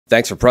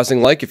Thanks for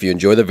pressing like if you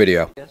enjoy the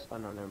video.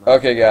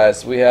 Okay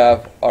guys, we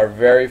have our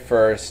very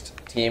first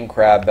team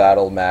crab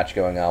battle match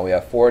going on. We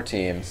have 4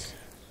 teams.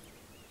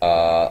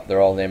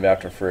 They're all named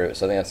after fruit.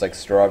 So I think that's like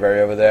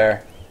strawberry over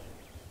there,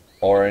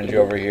 orange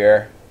over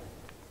here,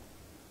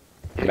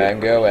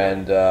 mango,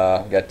 and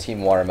we got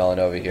team watermelon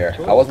over here.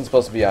 I wasn't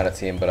supposed to be on a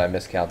team, but I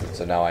miscounted,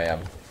 so now I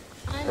am.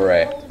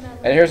 Hooray.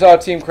 And here's how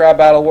team crab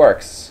battle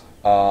works.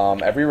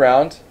 Every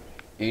round,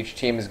 each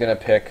team is going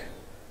to pick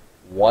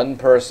one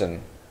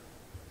person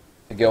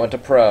to go into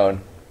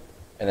prone,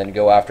 and then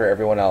go after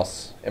everyone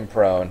else in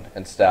prone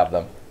and stab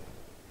them.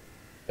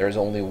 There's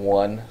only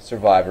one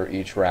survivor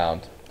each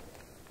round.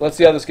 Let's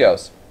see how this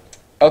goes.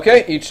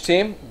 Okay, each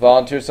team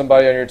volunteer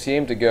somebody on your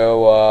team to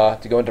go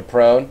into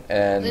prone,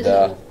 and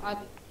all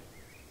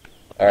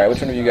right, which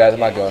one of you guys? I'm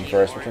not going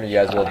first. Which one of you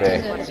guys will be?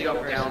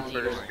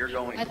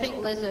 I think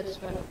Lizard's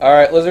going. All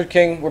right, Lizard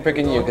King, we're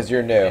picking you because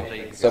you're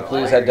new. So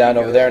please head down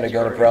over there and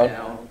go into prone.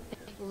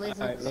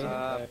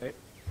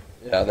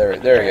 Yeah,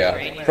 there you go.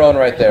 Prone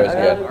right there is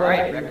good.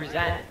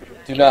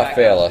 Do not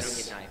fail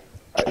us.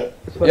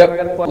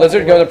 Yep,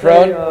 Lizard, go into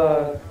prone.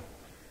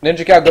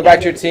 Ninja Cow, go back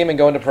to your team and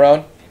go into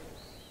prone.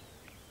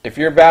 If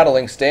you're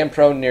battling, stay in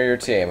prone near your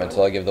team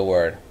until I give the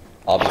word.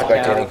 I'll be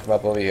spectating from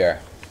up over here.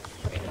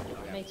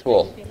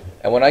 Cool.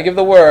 And when I give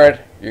the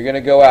word, you're going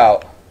to go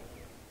out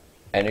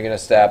and you're going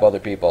to stab other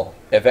people.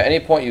 If at any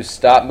point you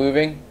stop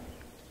moving,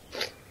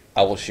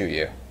 I will shoot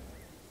you.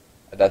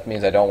 That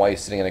means I don't want you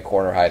sitting in a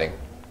corner hiding.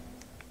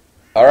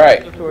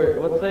 Alright.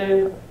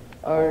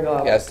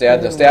 Yeah, stay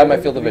out of my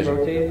field of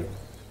vision.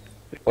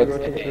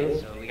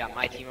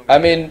 I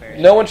mean,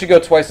 no one should go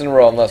twice in a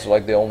row unless we're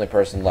like the only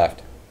person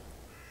left.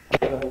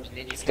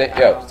 Stay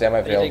on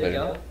my field of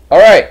vision.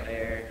 Alright,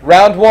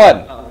 round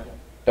 1.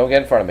 Don't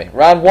get in front of me.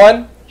 Round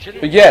 1,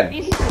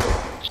 begin.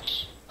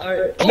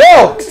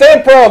 No! Stay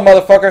in prone,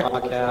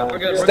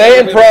 motherfucker! Stay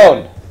in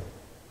prone!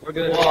 We're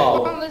good.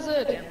 Oh,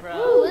 Lizard!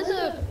 Oh,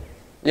 Lizard!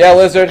 Yeah,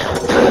 Lizard.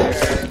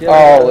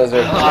 Oh,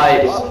 Lizard.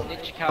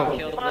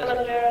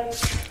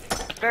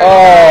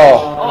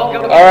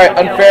 Oh! Alright,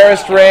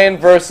 Unfairest Rain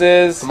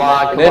versus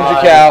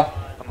Ninja Cow.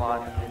 Come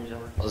on, Ninja.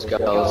 Let's go,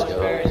 let's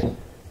go.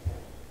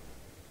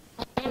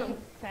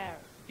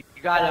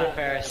 You got it,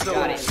 Unfairest. You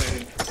got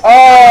it.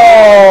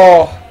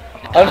 Oh!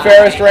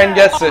 Unfairest Rain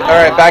gets it.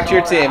 Alright, back to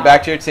your team,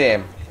 back to your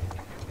team.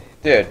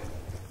 Dude.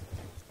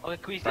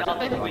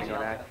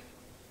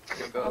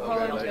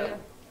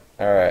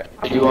 Alright.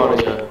 You want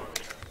to go?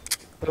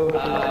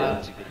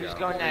 Who's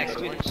going next?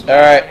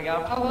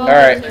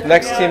 Alright,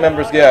 next team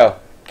members go.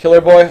 Killer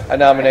Boy, I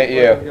nominate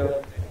you.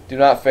 Do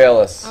not fail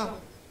us.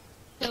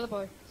 Killer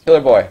Boy.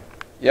 Killer Boy.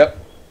 Yep.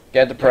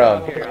 Get into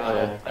prone.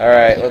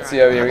 Alright, let's see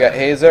over here. We got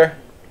Hazer.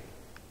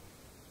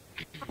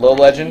 Low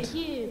Legend.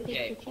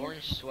 Okay,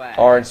 Orange Swag.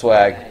 Orange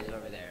Swag.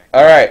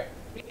 Alright.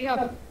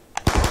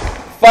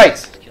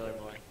 Fight! Killer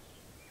Boy.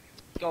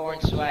 Let's go,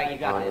 Orange Swag. You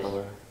got this.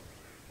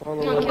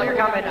 Remember,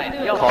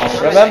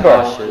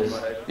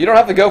 you don't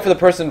have to go for the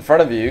person in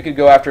front of you. You could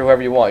go after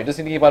whoever you want. You just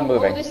need to keep on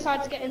moving. This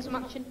side's getting some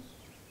action.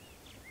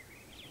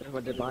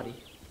 With the body.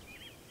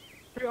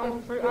 Fruit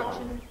on fruit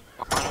action.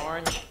 On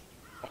Orange.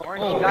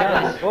 Orange, you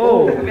got this.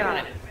 Oh! Get on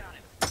it.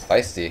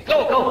 Feisty.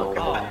 Go,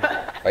 go!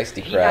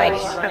 Feisty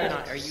crabs.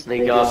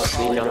 Sneak up,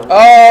 sneak up.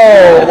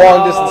 Oh!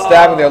 Long distance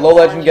stabbing there. Low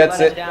Legend gets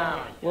it.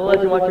 Low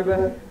Legend, watch your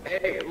back.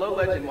 Hey, Low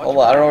Legend, watch Hold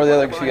on, I don't know where the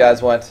other 2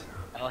 guys went.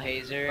 El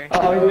Hazer.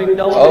 Oh, he's being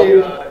double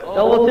team.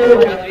 Double team.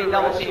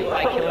 Double team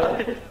by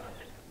Killer.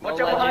 Watch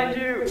out behind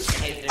you!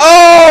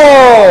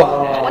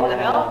 Oh! What the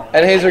hell?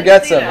 And Hazer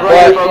gets him.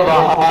 Right from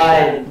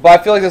behind. But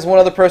I feel like there's one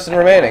other person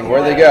remaining.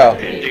 Where'd they go?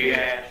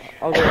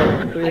 Oh.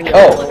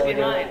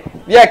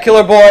 Yeah,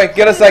 Killer Boy,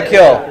 get us that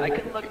kill.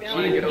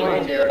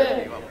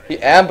 He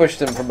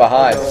ambushed him from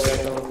behind.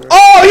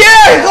 Oh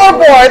yeah, Killer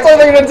Boy! I thought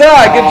they were gonna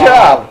die. Good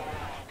job.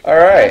 All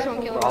right.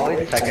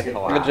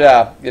 Good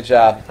job. Good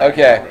job.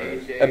 Okay.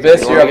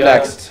 Abyss, you're up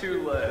next.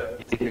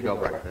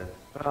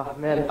 Oh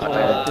man.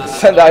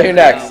 Send out you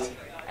next.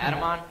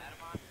 Adamon.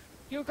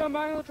 You come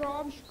by the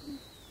drums.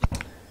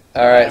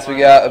 All right, so we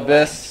got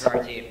Abyss,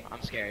 Our team.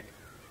 I'm scared.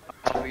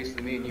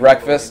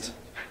 Breakfast,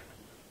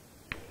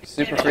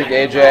 Super Freak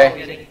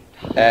AJ,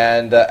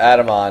 and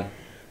Adamon.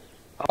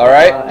 All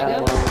right,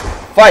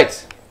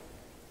 fight.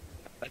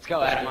 Let's go,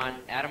 Adamon.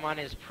 Adamon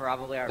is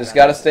probably our Just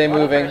gotta stay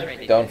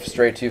moving. Don't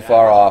stray too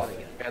far off.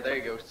 Yeah, there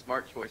you go.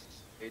 Smart choice,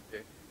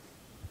 AJ.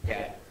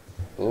 Yeah.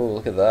 Ooh,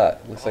 look at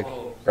that. Looks like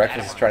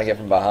Breakfast is trying to get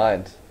from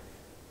behind.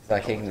 He's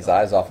not taking his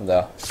eyes off him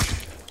though.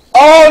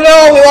 Oh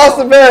no, we lost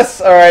Abyss!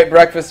 Alright,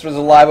 Breakfast was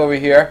alive over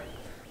here.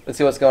 Let's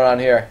see what's going on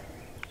here.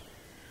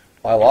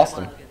 Oh, I lost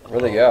him.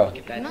 Where'd they go?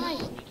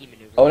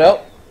 Oh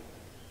no.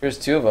 Here's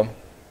 2 of them.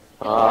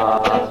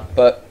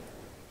 But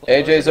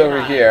AJ's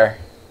over here.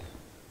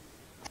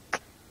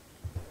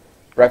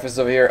 Breakfast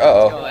over here.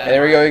 Uh-oh. And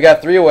there we go. We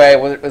got 3 away.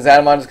 Was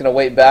Adamon just going to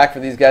wait back for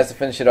these guys to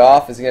finish it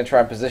off? Is he going to try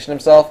and position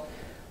himself?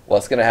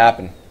 What's going to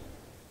happen?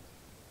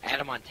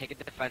 Adamon, take a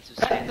defensive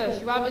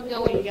stance. You have it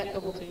go and you get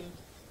double teamed.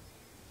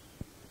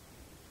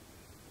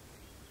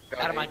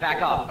 Adamon,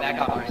 back off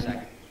for a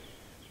second.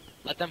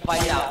 Let them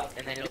fight out,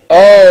 and then it'll...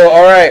 Oh,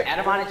 all right.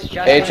 Adamon, it's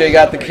just... AJ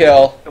got the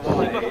kill. Come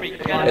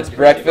on. It's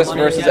breakfast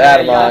versus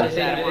Adamon.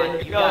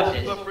 Adamon, you got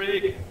this. Super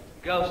freak.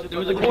 Go,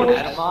 Through the corpse.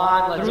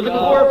 Adamon, let's Through the go.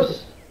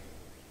 corpse.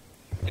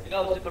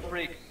 Go, Super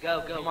Freak.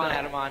 Go, come on,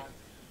 Adamon.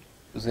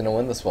 Who's gonna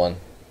win this one?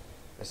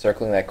 They're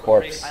circling that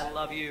corpse. I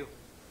love you.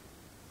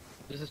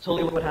 This is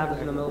totally what happens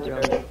in the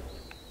military.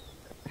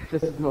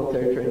 This is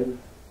military training.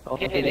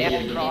 Okay, they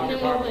have to crawl under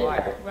barbed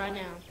wire. Right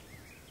now.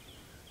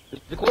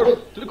 The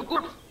corpse. To the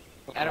corpse.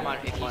 Adamon,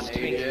 if he's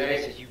doing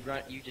this,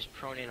 you just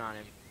prone in on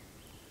him.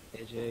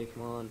 AJ,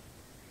 come on.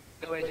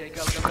 Go, AJ,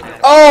 go.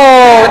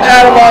 Oh,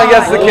 Adamon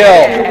gets the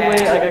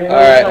kill. All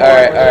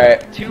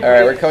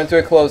right. We're coming to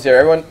a close here.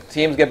 Everyone,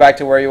 teams, get back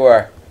to where you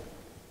are.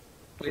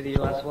 Wait, the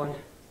last one.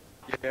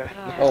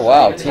 Yeah. Oh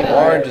wow, Team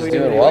Orange is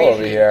doing well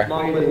over here. Come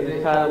on,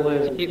 Liz. Kind of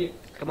live.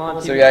 Come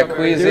on. So we got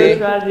Queasy, Zero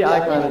strategy, I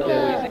kind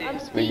of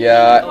do. we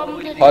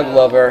got Pug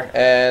Lover,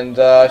 and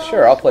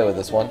sure, I'll play with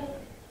this one.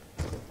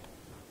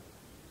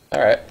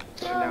 All right.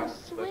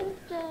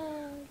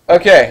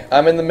 Okay,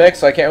 I'm in the mix,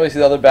 so I can't really see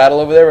the other battle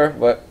over there,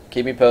 but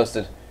keep me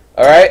posted.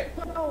 All right.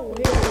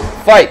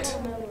 Fight.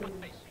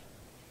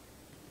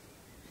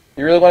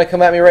 You really want to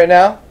come at me right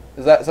now?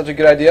 Is that such a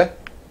good idea?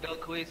 Go,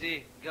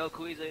 Queasy. Go,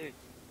 Queasy.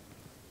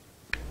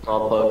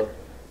 I'll poke.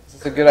 Is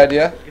this a good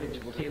idea?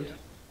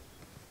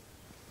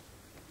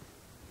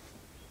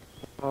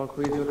 Come on,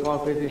 Queasy. Come on,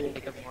 Queasy.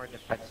 Take a more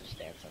defensive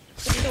stance on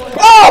this.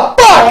 Oh,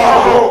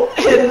 fuck!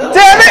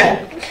 Damn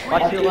it!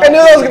 I knew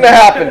that was gonna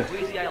happen.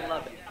 Queasy, I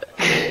love you.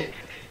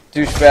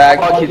 Douchebag.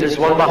 Fuck you, there's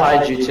one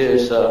behind you too,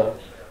 so.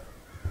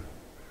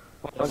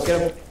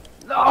 Get him.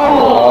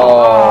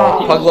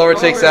 Oh, Pug Lover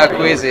takes out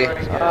Queasy.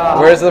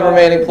 Where's the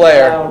remaining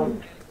player?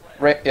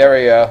 Right, there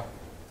we go.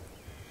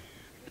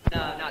 No,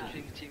 not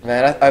between the two.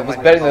 Man, I was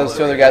betting those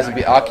two other guys would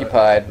be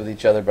occupied with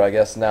each other, but I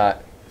guess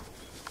not.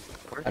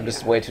 I'm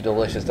just way too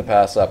delicious to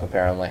pass up,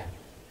 apparently.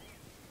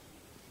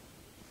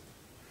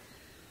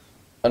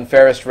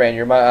 Unfairest Rain,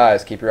 you're my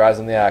eyes. Keep your eyes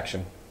on the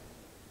action.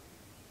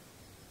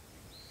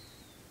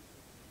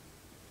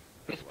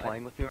 Who's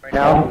playing with you right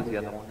now? Who's the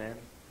other one in?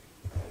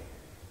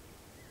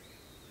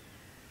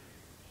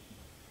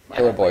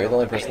 Killer Boy, you're the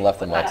only person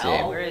left on my What the hell?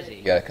 team. Where is he?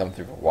 You gotta come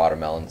through for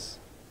watermelons.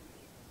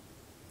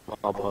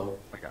 I'll poke. Oh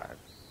my god.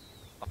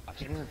 I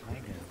can't even find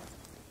him.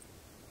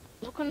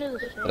 Look under the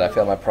Did I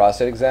fail my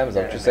prostate exam? Is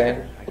that what you're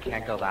saying? I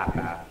can't go that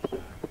fast.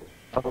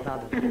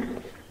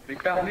 We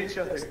found each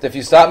other. If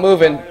you stop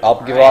moving,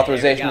 I'll give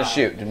authorization to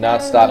shoot. Do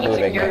not stop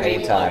moving at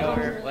any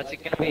time. What's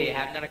it gonna be?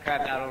 Haven't done a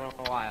crap battle in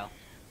a while.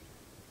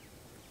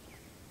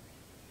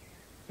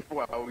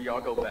 Wow, we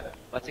all go back.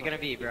 What's it gonna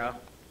be, bro?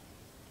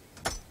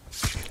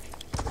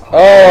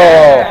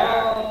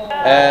 Oh!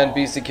 And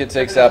BC Kid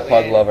takes out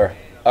Pug Lover.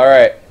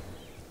 Alright.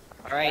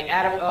 Alright,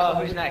 Adam,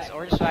 who's next?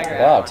 Orange Swag or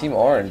Wow, Adamon? Team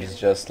Orange is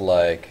just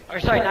like... Or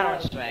sorry, not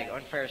Orange Swag.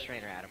 Unfairest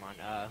Rain or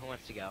Adamon. Who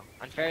wants to go?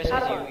 Unfairest,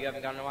 because you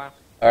haven't gone in a while?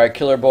 Alright,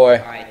 Killer Boy,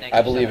 Alright, thank I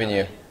you believe so in much.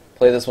 you.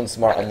 Play this one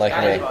smart, unlike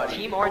me. Guys,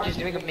 Team Orange is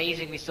doing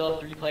amazing. We still have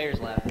 3 players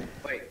left.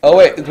 Wait. Oh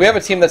wait, do we have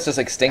a team that's just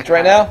extinct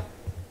right now?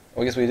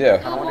 I guess we do.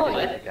 I want to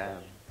get it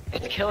down.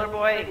 It's Killer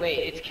Boy. Wait,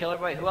 it's Killer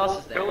Boy. Who else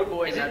is there? Killer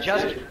Boy, Is it that's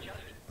just... it.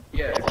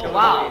 Yeah. Oh,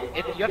 wow.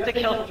 You have to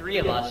kill 3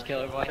 of us,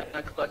 Killer Boy.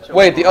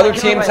 Wait, the other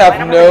teams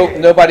have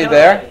nobody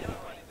there?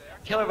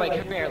 Killer Boy,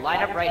 come here.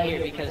 Line up right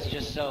here because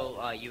just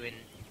so you and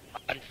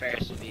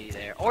Unfairest will be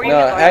there. Or you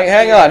No, can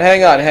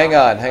hang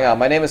on.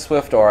 My name is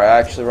Swiftor. I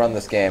actually run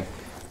this game.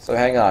 So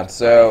hang on.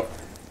 So,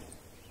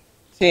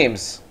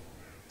 teams.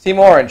 Team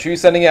Orange, who are you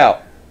sending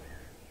out?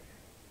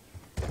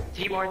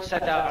 Team Orange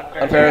sent out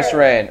Unfairest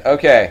Rain.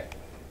 Okay.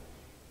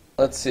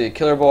 Let's see.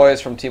 Killer Boy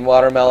is from Team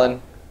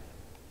Watermelon.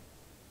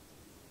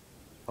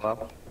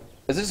 Hello?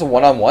 Is this a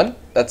one-on-one?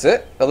 That's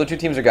it? The other 2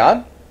 teams are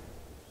gone?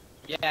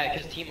 Yeah,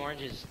 because Team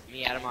Orange is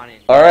me, Adamon,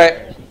 and...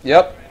 Alright.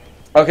 Yep.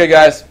 Okay,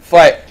 guys.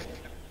 Fight.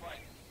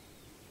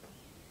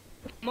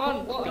 Come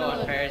on, Go,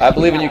 Unfairest. I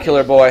believe in you,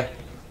 Killer Boy.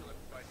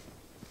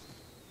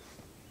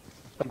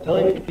 I'm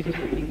telling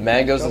you.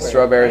 Mangoes and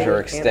strawberries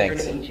are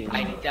extinct.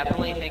 I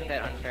definitely think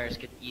that Unfairest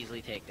could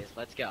easily take this.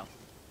 Let's go.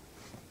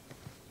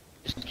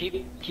 Just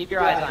keep your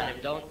eyes on him.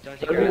 Don't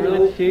take It'd be your eyes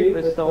really off. cheap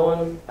if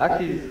someone.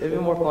 Actually, it'd be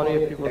more funny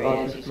if people There he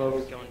got is. some He's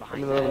smokes going in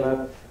behind the middle of the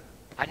map.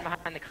 Hiding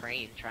behind the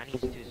crane, trying to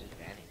use it to his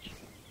advantage.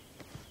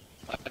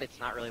 But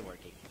it's not really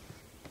working.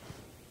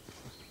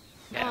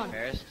 Yeah, Come on.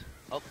 Unfairest.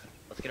 Oh,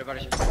 let's get a better...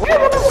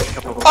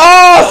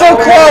 Oh, so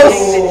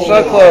close!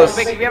 So close.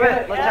 Wait, can we have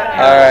a... Let's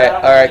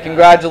have... Alright.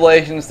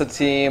 Congratulations to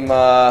Team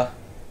Orange.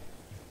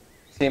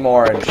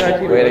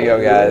 Way to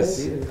go,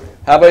 guys.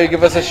 How about you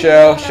give us a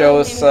show? Show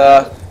us,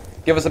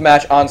 give us a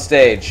match on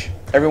stage.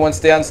 Everyone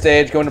stay on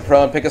stage, go into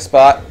pro and pick a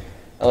spot,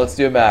 and let's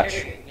do a match.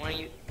 Here, why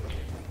don't you...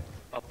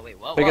 Oh, wait,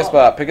 whoa, Pick whoa. a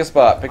spot, pick a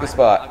spot, pick a I'll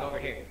spot. go over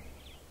here.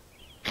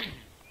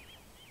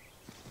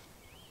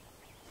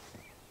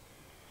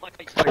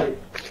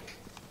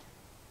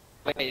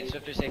 Wait, did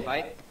Swiftor say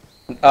fight?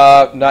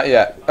 Not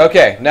yet.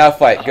 Okay, now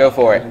fight. Go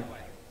for it.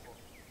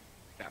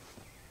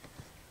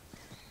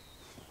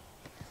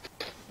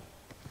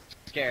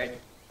 Scared.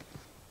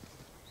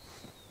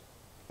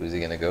 Who's he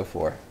gonna go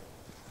for?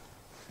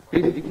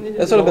 This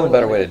This would have been a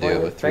better way to do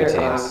it with 3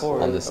 teams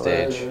on this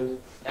stage.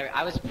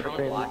 I was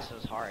prone block, so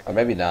it was hard. Or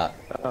maybe not.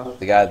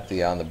 The guy at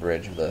the on the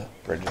bridge of the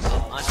bridges.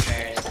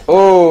 Unfair.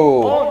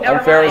 Oh, never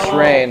unfair mind.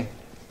 rain.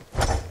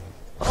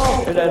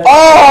 Oh!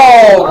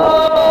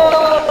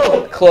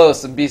 Oh!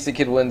 Close, and BC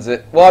Kid wins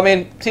it. Well, I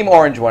mean, Team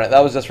Orange won it.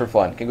 That was just for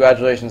fun.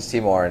 Congratulations,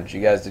 Team Orange.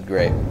 You guys did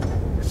great.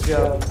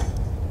 Yeah.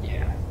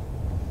 Yeah.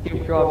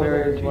 Team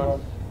Strawberry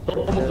was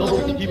Welcome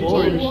to Team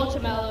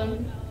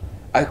Watermelon.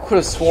 I could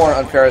have sworn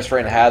Unfairest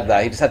Rain had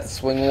that. He just had to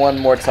swing one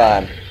more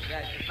time.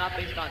 Yeah, it's not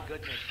based on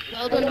goodness. It's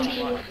Well based done, on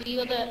team. luck. The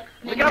other.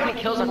 Look at how many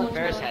kills on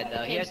Ferris had,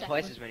 though. He has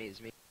twice as many as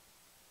me.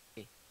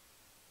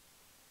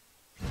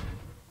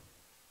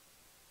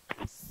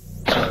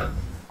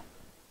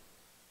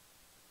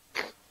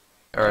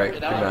 Alright,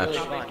 good That was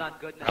match. really based on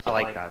goodness. I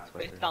like that, Swiftor.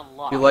 Based on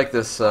luck. If you like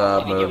this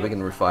mode, we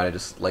can refine it.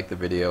 Just like the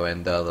video,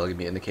 and that'll give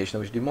me an indication that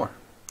we should do more.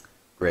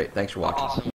 Great, thanks for watching. Awesome.